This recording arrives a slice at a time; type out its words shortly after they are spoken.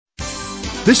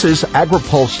This is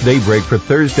AgriPulse Daybreak for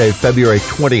Thursday, February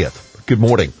 20th. Good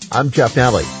morning. I'm Jeff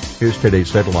Nally. Here's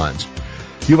today's headlines.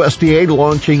 USDA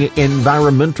launching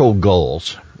environmental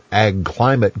goals. Ag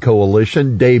Climate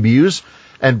Coalition debuts,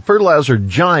 and fertilizer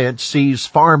giant sees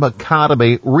farm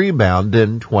economy rebound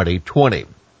in 2020.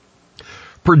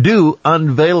 Purdue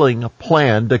unveiling a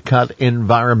plan to cut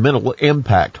environmental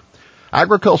impact.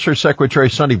 Agriculture Secretary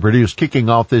Sonny Perdue is kicking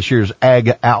off this year's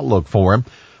Ag Outlook Forum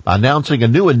by announcing a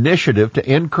new initiative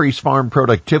to increase farm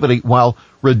productivity while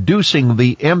reducing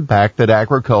the impact that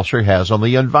agriculture has on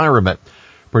the environment.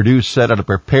 Perdue said in a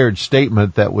prepared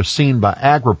statement that was seen by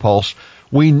AgriPulse,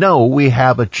 "We know we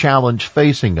have a challenge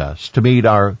facing us to meet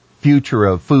our future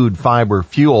of food, fiber,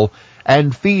 fuel,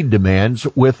 and feed demands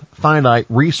with finite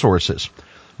resources.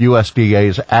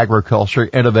 USDA's Agriculture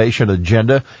Innovation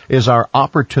Agenda is our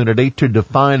opportunity to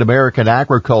define American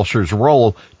agriculture's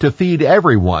role to feed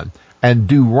everyone and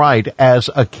do right as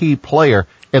a key player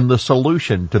in the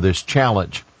solution to this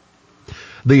challenge."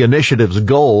 The initiative's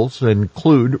goals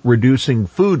include reducing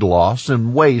food loss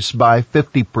and waste by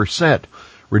 50%,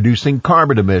 reducing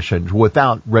carbon emissions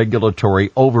without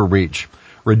regulatory overreach,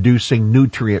 reducing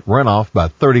nutrient runoff by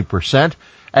 30%,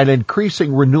 and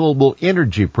increasing renewable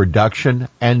energy production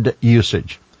and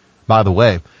usage. By the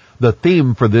way, the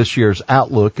theme for this year's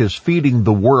Outlook is feeding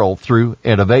the world through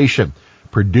innovation.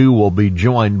 Perdue will be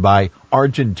joined by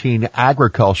Argentine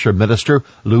Agriculture Minister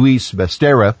Luis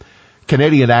Becerra,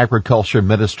 Canadian Agriculture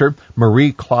Minister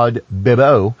Marie-Claude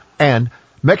Bibot, and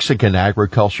Mexican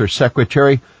Agriculture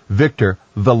Secretary Victor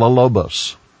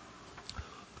Villalobos.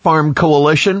 Farm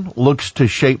Coalition looks to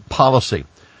shape policy.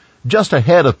 Just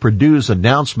ahead of Perdue's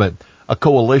announcement, a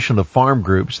coalition of farm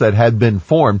groups that had been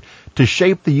formed to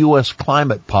shape the U.S.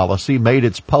 climate policy made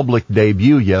its public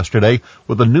debut yesterday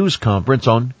with a news conference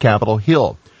on Capitol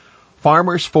Hill.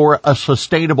 Farmers for a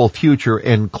Sustainable Future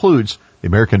includes the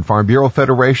American Farm Bureau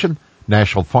Federation,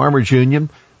 National Farmers Union,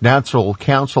 National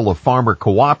Council of Farmer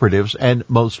Cooperatives, and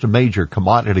most major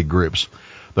commodity groups.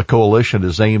 The coalition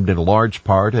is aimed in large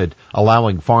part at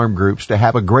allowing farm groups to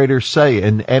have a greater say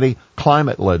in any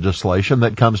climate legislation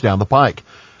that comes down the pike.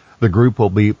 The group will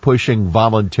be pushing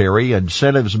voluntary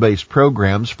incentives-based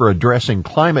programs for addressing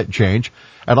climate change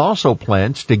and also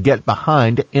plans to get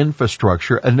behind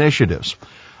infrastructure initiatives.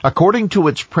 According to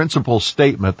its principal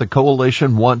statement, the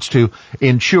coalition wants to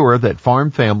ensure that farm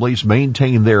families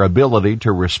maintain their ability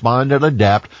to respond and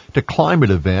adapt to climate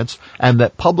events and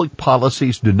that public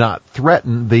policies do not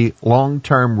threaten the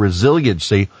long-term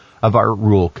resiliency of our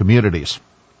rural communities.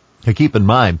 Now, keep in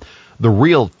mind, the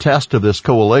real test of this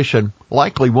coalition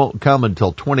likely won't come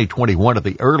until 2021 at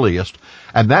the earliest,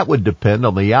 and that would depend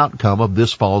on the outcome of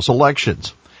this fall's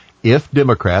elections. If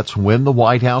Democrats win the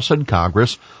White House and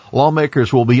Congress,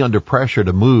 lawmakers will be under pressure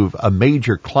to move a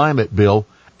major climate bill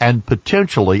and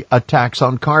potentially a tax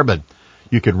on carbon.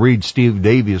 You can read Steve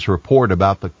Davies' report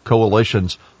about the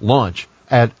coalition's launch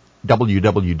at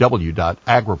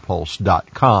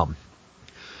www.agripulse.com.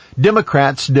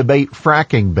 Democrats debate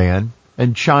fracking ban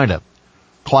in China.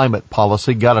 Climate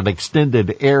policy got an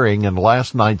extended airing in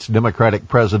last night's Democratic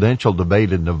presidential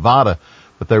debate in Nevada,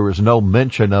 but there was no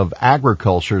mention of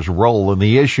agriculture's role in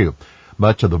the issue.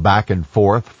 Much of the back and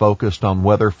forth focused on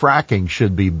whether fracking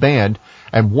should be banned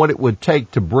and what it would take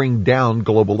to bring down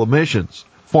global emissions.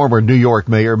 Former New York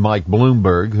Mayor Mike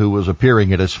Bloomberg, who was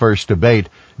appearing at his first debate,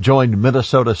 joined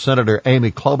Minnesota Senator Amy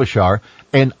Klobuchar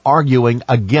in arguing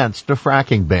against a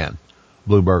fracking ban.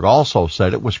 Bloomberg also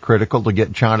said it was critical to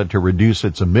get China to reduce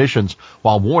its emissions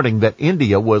while warning that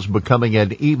India was becoming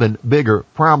an even bigger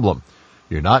problem.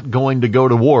 You're not going to go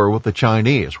to war with the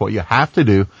Chinese. What you have to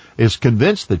do is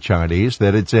convince the Chinese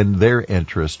that it's in their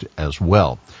interest as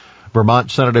well. Vermont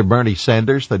Senator Bernie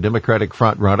Sanders, the Democratic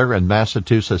frontrunner, and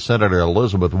Massachusetts Senator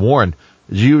Elizabeth Warren,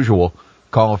 as usual,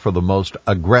 call for the most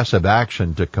aggressive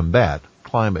action to combat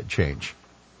climate change.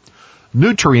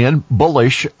 Nutrien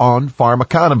bullish on farm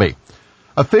economy.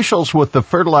 Officials with the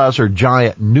fertilizer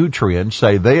giant Nutrien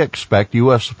say they expect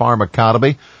U.S. farm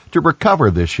economy to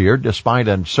recover this year despite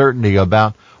uncertainty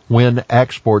about when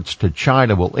exports to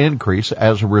China will increase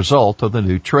as a result of the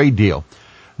new trade deal.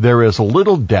 There is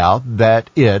little doubt that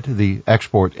the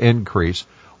export increase,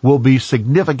 will be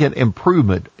significant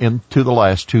improvement into the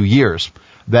last 2 years.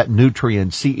 That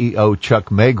Nutrien CEO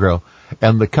Chuck Magro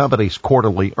and the company's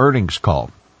quarterly earnings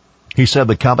call. He said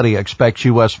the company expects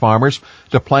U.S. farmers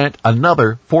to plant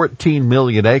another 14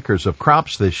 million acres of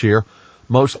crops this year,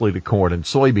 mostly to corn and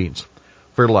soybeans.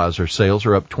 Fertilizer sales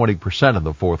are up 20% in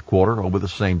the fourth quarter over the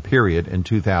same period in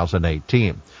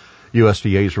 2018.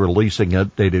 USDA is releasing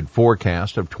updated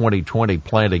forecast of 2020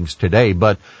 plantings today,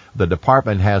 but the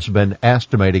department has been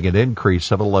estimating an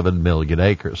increase of 11 million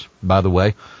acres. By the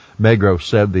way, Magro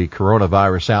said the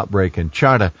coronavirus outbreak in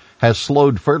China has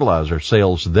slowed fertilizer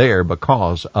sales there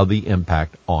because of the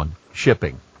impact on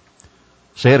shipping.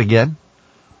 Say it again.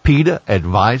 PETA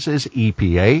advises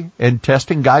EPA in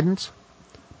testing guidance.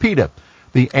 PETA,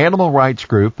 the animal rights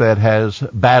group that has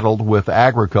battled with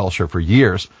agriculture for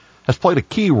years, has played a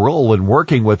key role in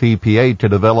working with EPA to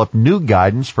develop new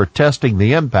guidance for testing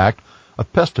the impact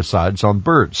of pesticides on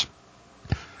birds.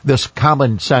 This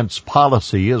common sense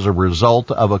policy is a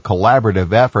result of a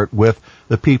collaborative effort with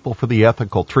the People for the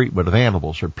Ethical Treatment of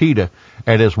Animals, or PETA,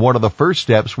 and is one of the first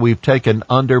steps we've taken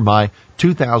under my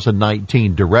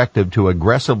 2019 directive to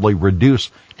aggressively reduce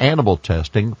animal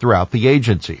testing throughout the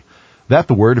agency. That's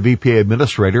the word of EPA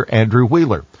Administrator Andrew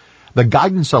Wheeler. The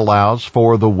guidance allows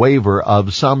for the waiver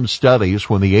of some studies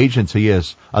when the agency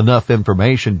has enough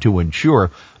information to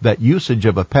ensure that usage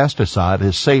of a pesticide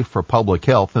is safe for public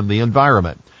health and the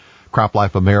environment.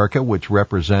 CropLife America, which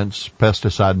represents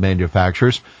pesticide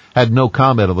manufacturers, had no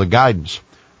comment on the guidance.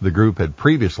 The group had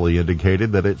previously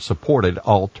indicated that it supported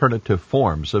alternative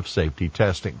forms of safety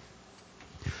testing.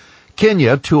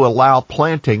 Kenya to allow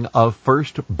planting of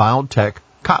first biotech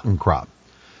cotton crop.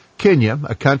 Kenya,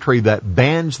 a country that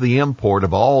bans the import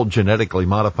of all genetically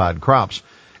modified crops,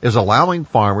 is allowing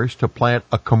farmers to plant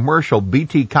a commercial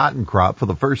BT cotton crop for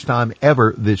the first time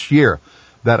ever this year.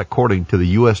 That according to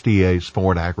the USDA's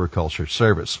Foreign Agriculture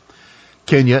Service.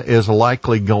 Kenya is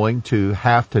likely going to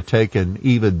have to take an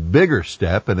even bigger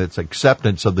step in its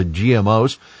acceptance of the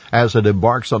GMOs as it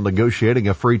embarks on negotiating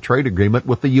a free trade agreement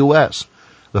with the U.S.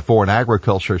 The Foreign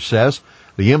Agriculture says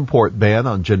the import ban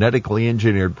on genetically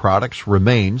engineered products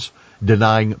remains,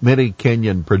 denying many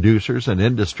Kenyan producers and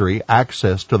industry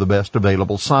access to the best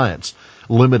available science,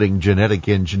 limiting genetic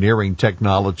engineering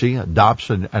technology,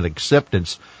 adoption and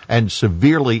acceptance, and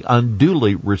severely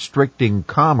unduly restricting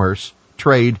commerce,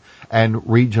 trade, and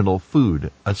regional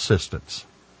food assistance.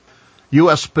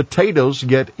 U.S. potatoes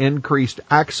get increased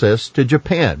access to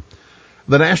Japan.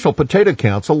 The National Potato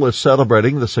Council is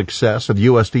celebrating the success of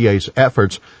USDA's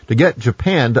efforts to get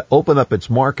Japan to open up its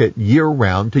market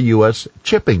year-round to U.S.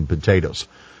 chipping potatoes,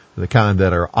 the kind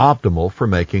that are optimal for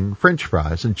making French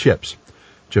fries and chips.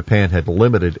 Japan had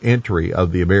limited entry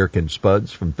of the American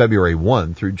spuds from February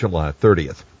 1 through July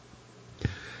 30th.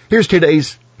 Here's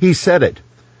today's He Said It.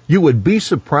 You would be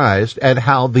surprised at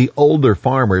how the older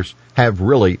farmers have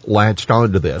really latched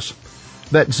onto this.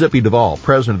 That's Zippy Duvall,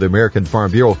 president of the American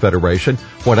Farm Bureau Federation,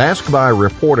 when asked by a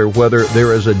reporter whether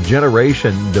there is a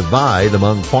generation divide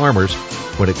among farmers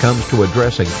when it comes to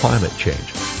addressing climate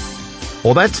change.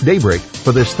 Well, that's Daybreak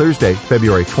for this Thursday,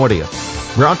 February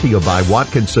 20th. Brought to you by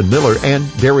Watkinson Miller and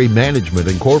Dairy Management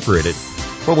Incorporated.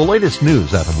 For the latest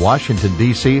news out of Washington,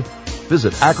 D.C.,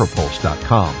 visit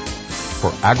agripulse.com.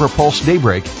 For AgriPulse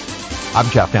Daybreak, I'm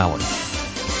Jeff Allen.